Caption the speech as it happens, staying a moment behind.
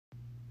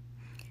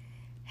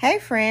Hey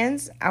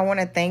friends, I want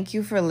to thank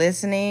you for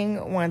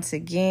listening once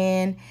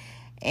again.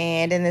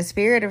 And in the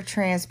spirit of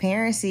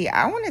transparency,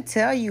 I want to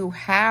tell you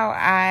how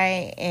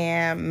I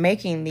am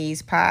making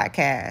these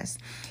podcasts.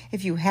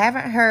 If you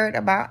haven't heard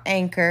about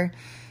Anchor,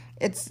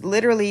 it's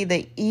literally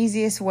the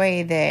easiest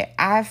way that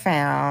I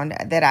found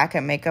that I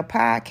can make a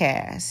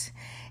podcast.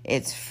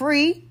 It's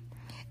free.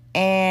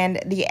 And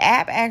the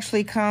app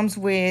actually comes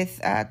with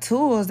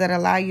tools that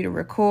allow you to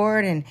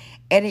record and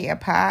edit your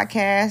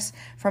podcast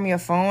from your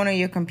phone or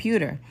your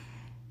computer.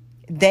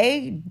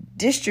 They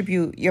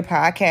distribute your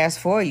podcast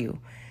for you.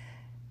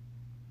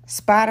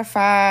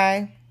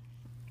 Spotify,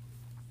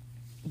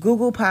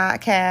 Google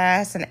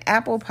Podcasts, and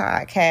Apple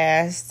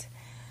Podcasts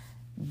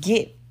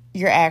get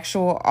your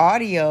actual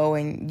audio,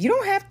 and you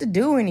don't have to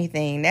do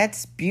anything.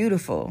 That's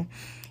beautiful.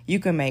 You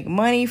can make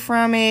money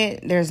from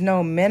it. There's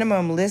no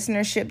minimum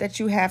listenership that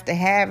you have to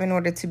have in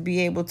order to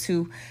be able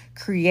to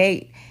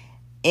create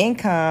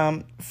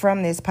income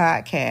from this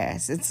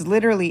podcast. It's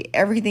literally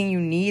everything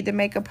you need to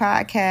make a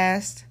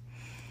podcast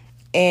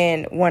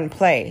in one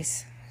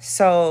place.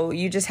 So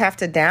you just have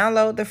to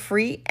download the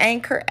free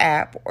Anchor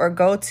app or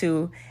go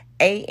to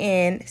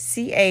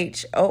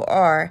anchor.fm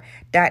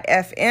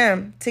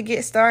to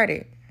get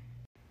started.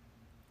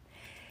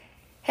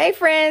 Hey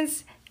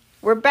friends,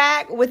 we're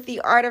back with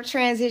the Art of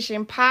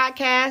Transition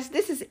podcast.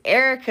 This is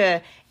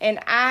Erica, and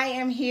I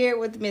am here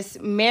with Miss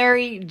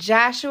Mary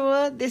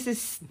Joshua. This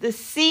is the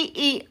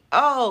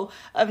CEO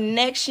of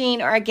Next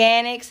Sheen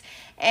Organics,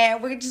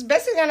 and we're just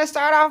basically going to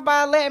start off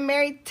by letting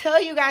Mary tell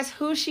you guys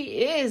who she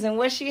is and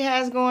what she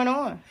has going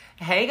on.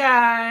 Hey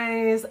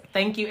guys,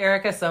 thank you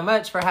Erica so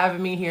much for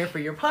having me here for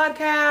your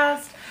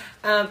podcast.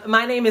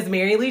 My name is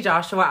Mary Lee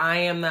Joshua. I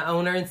am the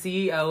owner and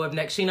CEO of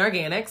Next Sheen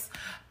Organics.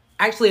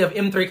 Actually, of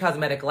M3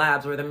 Cosmetic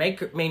Labs. We're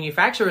the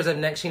manufacturers of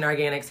Next Sheen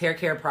Organics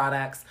haircare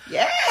products.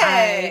 Yes!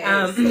 I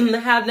have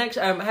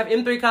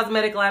M3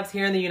 Cosmetic Labs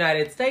here in the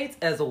United States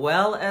as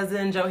well as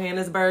in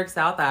Johannesburg,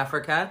 South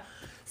Africa.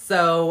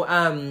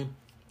 So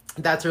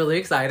that's really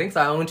exciting.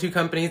 So I own two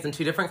companies in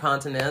two different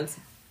continents.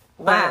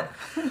 Wow.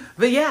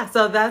 But yeah,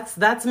 so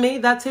that's me.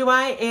 That's who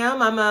I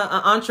am. I'm an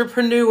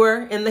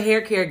entrepreneur in the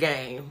haircare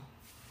game.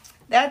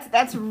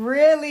 That's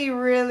really,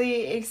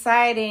 really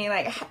exciting.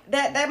 Like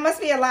that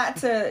must be a lot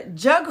to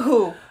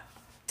juggle.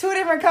 Two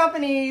different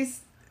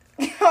companies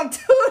on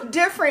two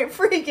different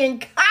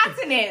freaking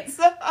continents.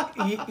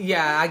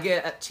 Yeah, I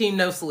get team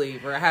no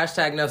sleep or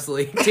hashtag no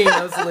sleep, team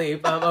no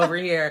sleep over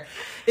here.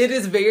 It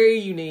is very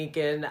unique,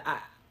 and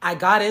I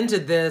got into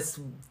this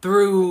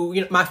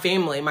through my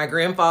family. My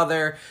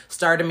grandfather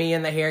started me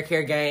in the hair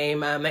care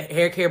game. The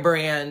hair care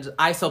brand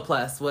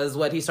Isoplus was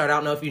what he started. I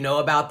don't know if you know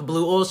about the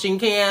blue oil sheen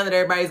can that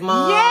everybody's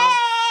mom.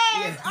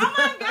 Yes! Oh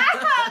my God!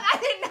 I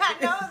did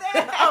not know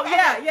that. Oh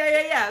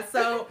yeah.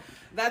 So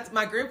that's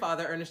my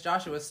grandfather, Ernest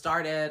Joshua,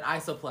 started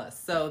Isoplus.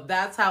 So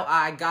that's how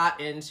I got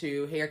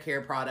into hair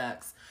care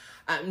products.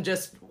 I'm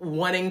just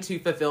wanting to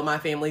fulfill my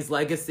family's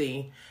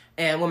legacy.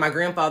 And when my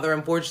grandfather,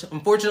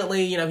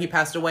 unfortunately, he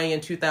passed away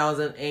in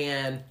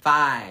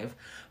 2005.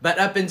 But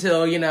up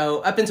until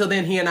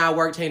then, he and I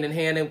worked hand in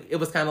hand, and it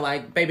was kind of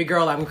like, baby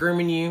girl, I'm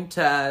grooming you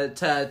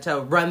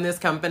to run this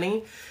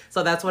company.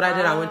 So that's what I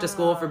did. I went to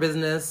school for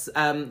business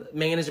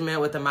management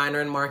with a minor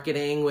in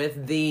marketing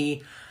with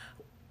the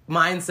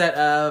mindset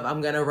of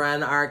I'm going to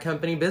run our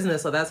company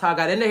business. So that's how I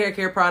got into hair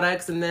care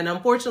products. And then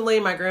unfortunately,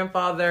 my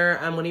grandfather,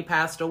 when he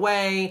passed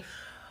away,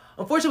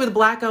 unfortunately, with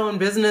Black-owned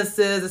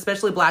businesses,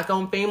 especially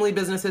Black-owned family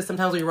businesses,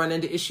 sometimes we run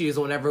into issues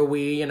whenever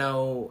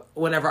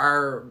whenever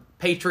our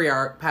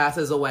patriarch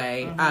passes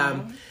away.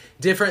 Mm-hmm.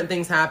 Different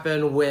things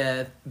happen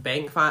with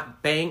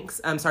banks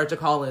start to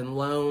call in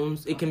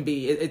loans. It can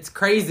be, it's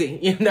crazy,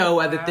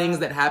 the things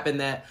that happen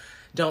that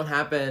don't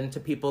happen to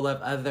people of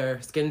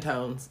other skin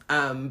tones.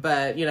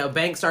 But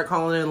banks start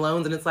calling in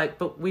loans, and it's like,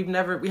 but we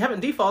haven't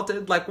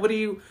defaulted. Like,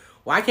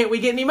 why can't we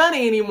get any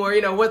money anymore?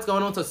 What's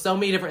going on? So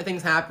many different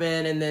things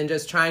happen, and then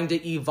just trying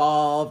to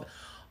evolve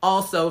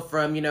also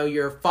from,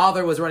 your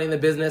father was running the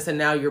business and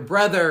now your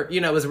brother,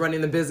 is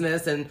running the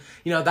business, and,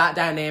 that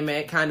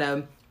dynamic kind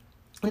of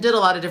did a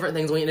lot of different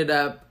things. We ended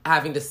up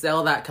having to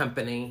sell that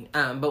company.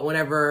 But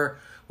whenever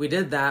we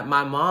did that,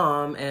 my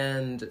mom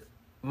and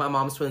my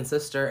mom's twin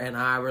sister and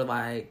I was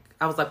like,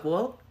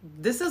 well,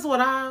 this is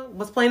what I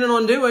was planning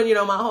on doing,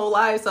 my whole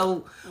life.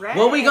 So right.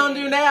 What we gonna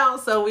do now?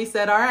 So we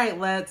said, all right,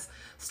 let's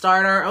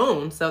start our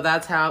own. So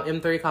that's how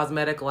M3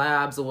 Cosmetic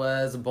Labs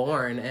was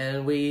born.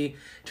 And we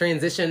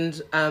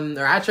transitioned,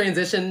 I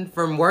transitioned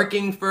from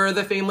working for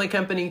the family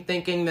company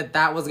thinking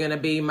that was going to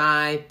be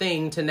my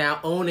thing to now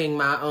owning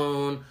my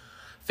own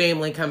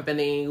family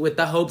company with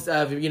the hopes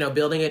of,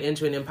 building it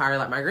into an empire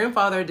like my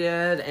grandfather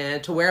did,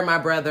 and to where my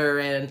brother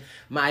and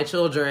my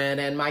children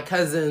and my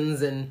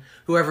cousins and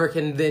whoever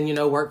can then,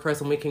 work for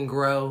us, and we can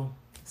grow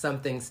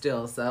something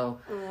still. So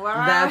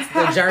wow. That's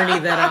the journey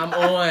that I'm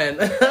on.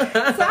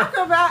 Talk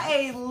about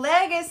a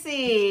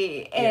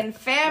legacy and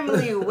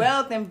family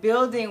wealth and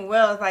building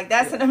wealth. Like,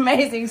 that's an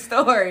amazing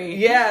story.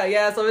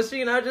 Yeah. So it's,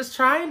 just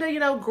trying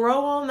to,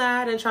 grow on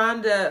that and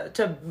trying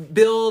to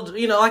build,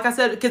 like I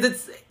said,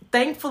 because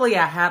thankfully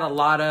I had a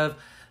lot of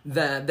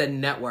the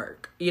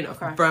network,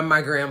 from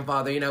my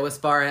grandfather, as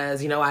far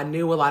as, I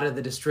knew a lot of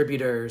the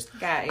distributors.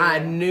 I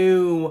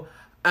knew,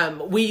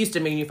 we used to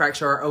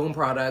manufacture our own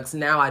products.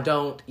 Now I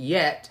don't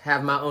yet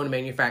have my own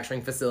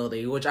manufacturing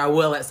facility, which I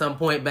will at some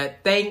point, but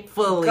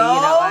thankfully,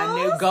 I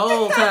knew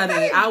goals,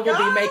 honey. I will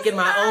be making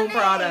my own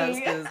products,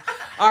 because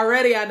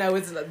already I know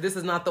this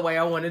is not the way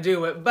I want to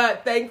do it.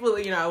 But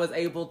thankfully, I was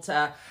able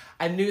to,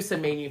 I knew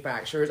some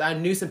manufacturers, I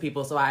knew some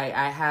people, so I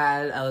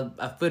had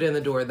a foot in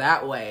the door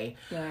that way.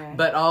 Yeah.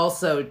 But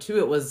also, too,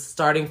 it was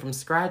starting from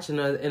scratch in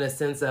a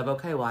sense of,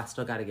 okay, well, I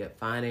still got to get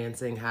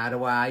financing. How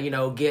do I,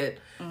 get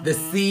the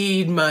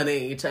seed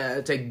money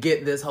to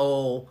get this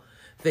whole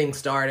thing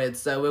started?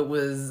 So it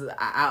was,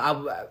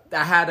 I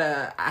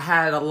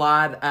had a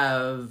lot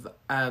of,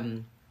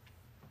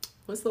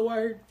 what's the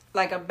word?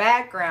 Like a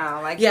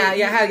background, I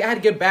had a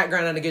good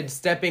background and a good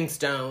stepping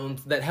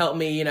stones that helped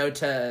me,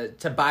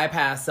 to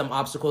bypass some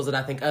obstacles that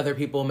I think other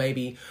people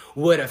maybe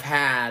would have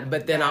had.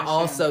 But then I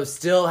also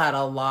still had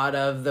a lot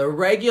of the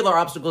regular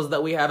obstacles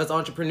that we have as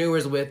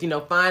entrepreneurs with,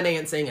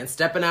 financing and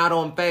stepping out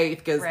on faith.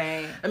 Because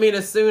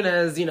as soon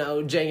as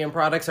JM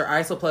Products or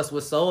Isoplus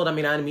was sold,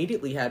 I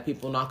immediately had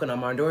people knocking on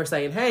my door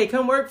saying, "Hey,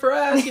 come work for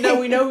us. We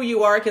know who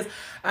you are." Because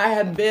I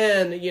had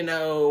been,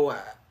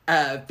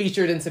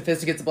 featured in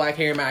Sophisticate's Black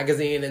Hair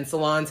magazine and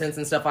salon scents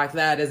and stuff like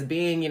that as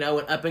being, an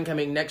up and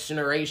coming next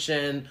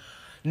generation,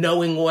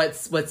 knowing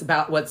what's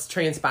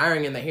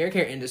transpiring in the hair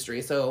care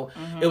industry. So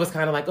it was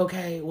kind of like,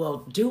 okay,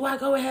 well, do I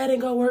go ahead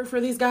and go work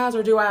for these guys,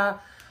 or do I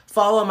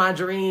follow my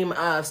dream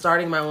of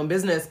starting my own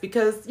business?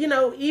 Because,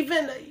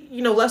 even,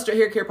 Lester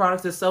Hair Care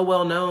Products is so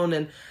well known,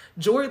 and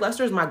Jory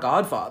Lester is my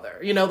godfather.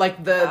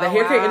 The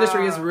hair care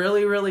industry is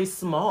really, really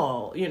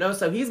small,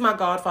 so he's my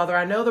godfather.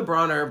 I know the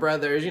Bronner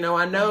brothers,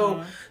 I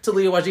know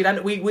Talia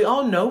Wajid. We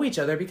all know each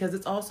other because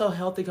it's also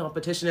healthy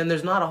competition, and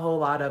there's not a whole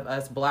lot of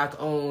us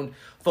Black-owned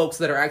folks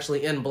that are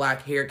actually in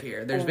Black hair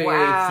care. There's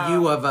very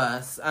few of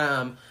us.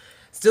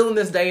 Still in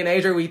this day and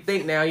age, or we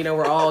think now,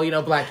 we're all,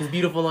 Black is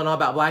beautiful and all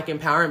about Black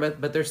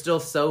empowerment, but there's still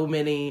so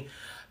many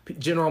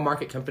general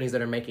market companies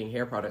that are making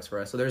hair products for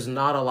us. So there's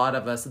not a lot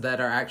of us that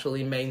are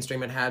actually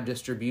mainstream and have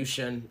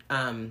distribution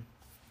on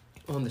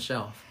the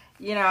shelf.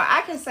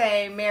 I can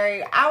say,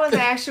 Mary, I was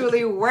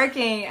actually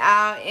working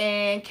out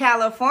in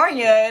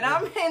California, and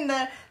I'm in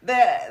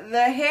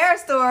the hair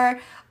store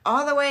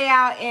all the way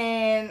out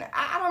in,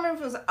 I don't remember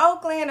if it was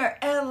Oakland or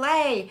LA.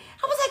 I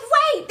was like,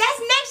 wait, that's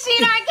Next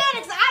Gen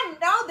Organics. I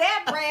know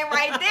that brand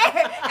right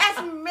there.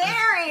 That's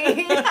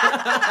Mary.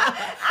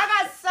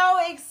 I got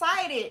so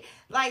excited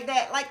like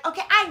that. Like,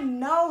 okay, I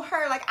know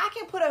her. Like, I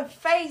can put a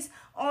face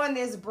on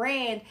this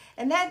brand.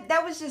 And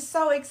that was just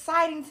so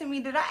exciting to me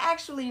that I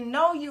actually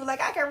know you.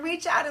 Like, I can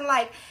reach out and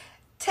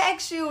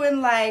text you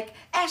and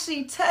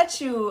actually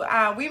touch you.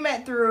 We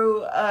met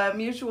through a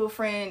mutual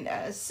friend,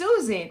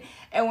 Susan.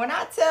 And when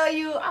I tell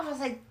you, I was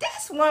like,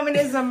 this woman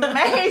is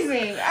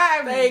amazing.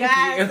 I've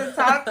got to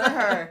talk to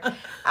her.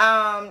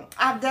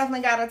 I've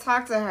definitely got to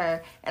talk to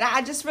her. And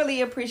I just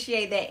really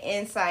appreciate that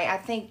insight. I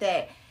think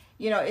that,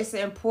 it's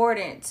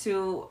important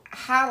to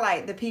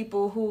highlight the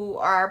people who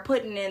are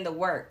putting in the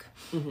work.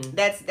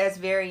 That's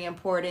very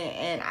important.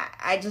 And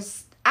I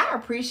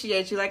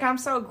appreciate you. I'm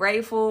so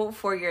grateful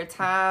for your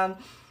time.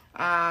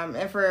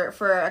 And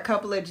for a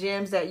couple of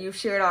gems that you've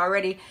shared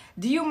already.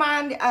 Do you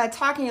mind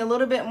talking a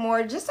little bit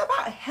more just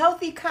about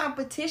healthy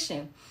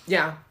competition?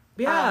 Yeah.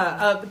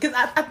 Because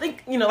I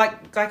think,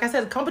 like I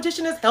said,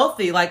 competition is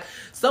healthy.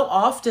 So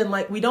often,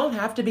 we don't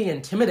have to be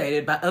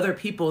intimidated by other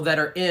people that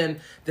are in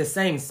the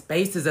same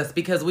space as us,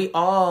 because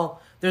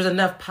there's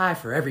enough pie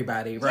for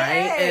everybody, right?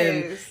 Yes.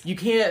 And you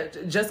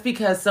can't, just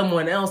because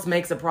someone else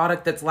makes a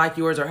product that's like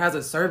yours or has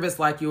a service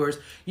like yours,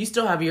 you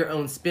still have your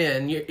own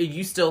spin.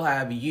 You still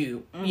have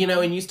you,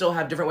 and you still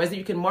have different ways that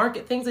you can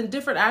market things and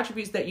different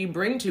attributes that you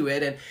bring to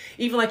it. And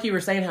even like you were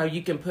saying, how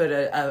you can put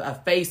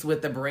a face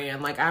with the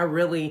brand. I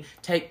really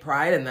take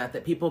pride in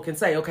that people can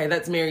say, okay,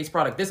 that's Mary's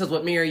product. This is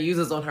what Mary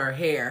uses on her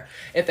hair.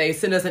 If they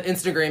send us an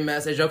Instagram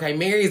message, okay,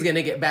 Mary's going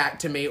to get back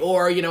to me.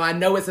 Or, I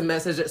know it's a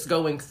message that's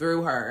going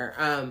through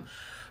her.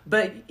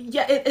 But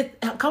yeah,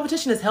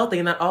 competition is healthy,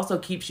 and that also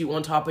keeps you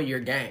on top of your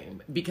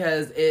game,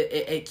 because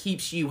it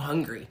keeps you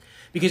hungry,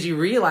 because you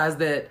realize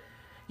that,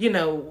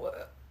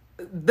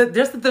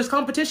 there's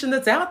competition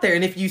that's out there,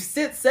 and if you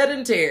sit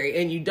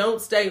sedentary and you don't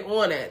stay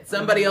on it,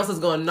 somebody else is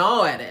going to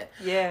gnaw at it.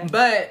 Yeah.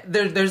 But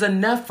there's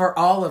enough for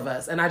all of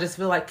us, and I just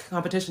feel like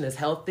competition is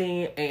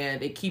healthy,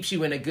 and it keeps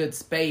you in a good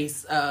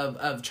space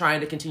of trying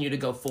to continue to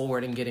go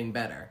forward and getting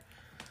better.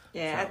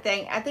 Yeah, so.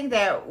 I think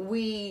that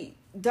we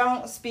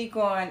don't speak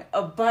on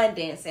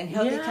abundance and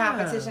healthy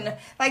competition.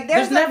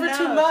 There's never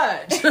too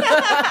much.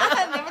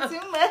 Never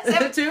too much.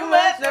 Never too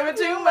much. Never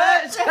too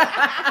much.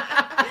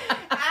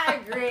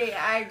 I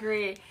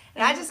agree.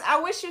 And I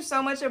wish you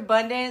so much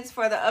abundance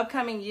for the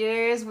upcoming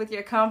years with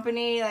your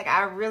company.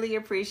 I really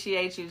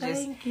appreciate you.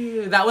 Thank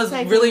you. That was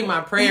really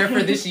my prayer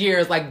for this year,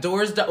 is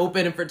doors to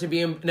open and for it to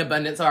be in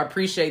abundance. So I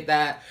appreciate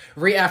that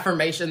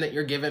reaffirmation that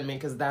you're giving me,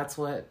 because that's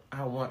what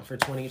I want for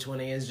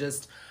 2020, is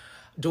just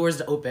doors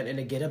to open and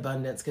to get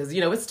abundance, because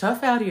it's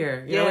tough out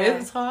here. You know,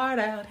 it's hard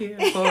out here.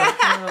 You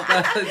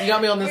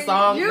got me on the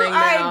song you thing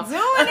are now.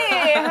 doing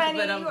it, honey.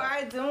 You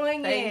are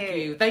doing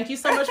it. Thank you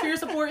so much for your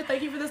support.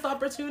 Thank you for this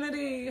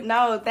opportunity.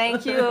 No,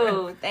 thank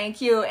you.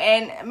 Thank you.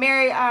 And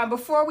Mary,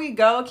 before we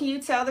go, can you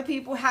tell the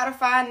people how to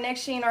find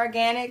Next Sheen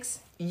Organics?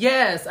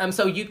 Yes.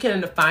 So you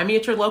can find me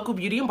at your local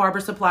beauty and barber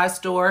supply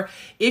store.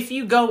 If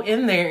you go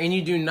in there and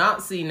you do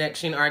not see Next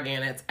Sheen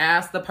Organics,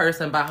 ask the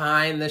person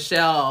behind the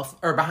shelf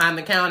or behind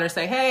the counter,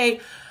 say, hey,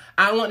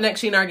 I want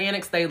Next Sheen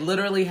Organics. They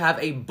literally have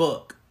a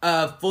book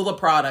full of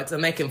products,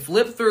 and they can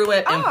flip through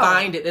it and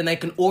find it, and they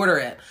can order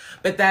it.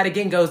 But that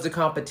again goes to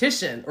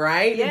competition,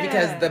 right? Yeah.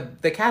 Because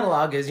the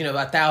catalog is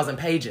 1,000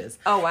 pages.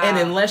 Oh wow! And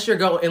unless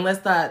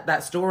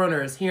that store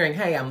owner is hearing,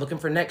 hey, I'm looking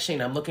for Next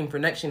Sheen, I'm looking for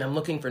Next Sheen, I'm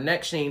looking for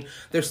Next Sheen,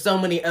 there's so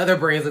many other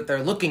brands that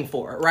they're looking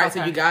for, right? Okay.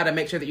 So you got to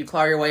make sure that you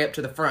claw your way up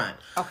to the front.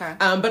 Okay.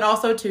 But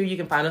also too, you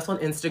can find us on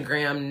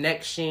Instagram,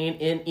 Next Sheen,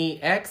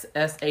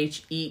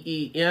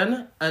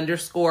 NEXSHEEN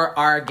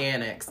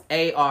 _organics,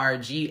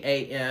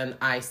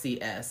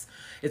 ARGANICS.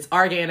 It's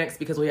organics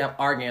because we have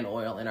argan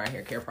oil in our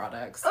hair care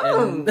products.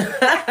 Ooh.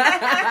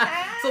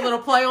 It's a little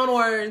play on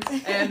words.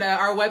 And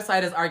our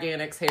website is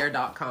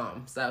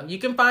organicshair.com. So you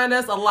can find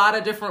us a lot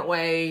of different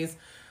ways.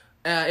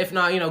 If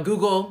not,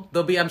 Google,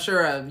 I'm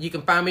sure you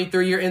can find me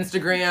through your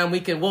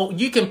Instagram.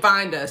 You can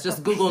find us.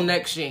 Just Google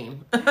Next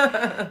Sheen.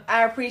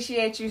 I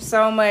appreciate you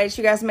so much.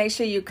 You guys make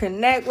sure you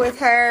connect with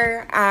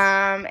her.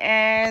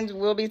 And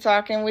we'll be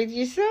talking with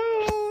you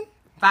soon.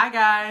 Bye,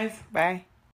 guys. Bye.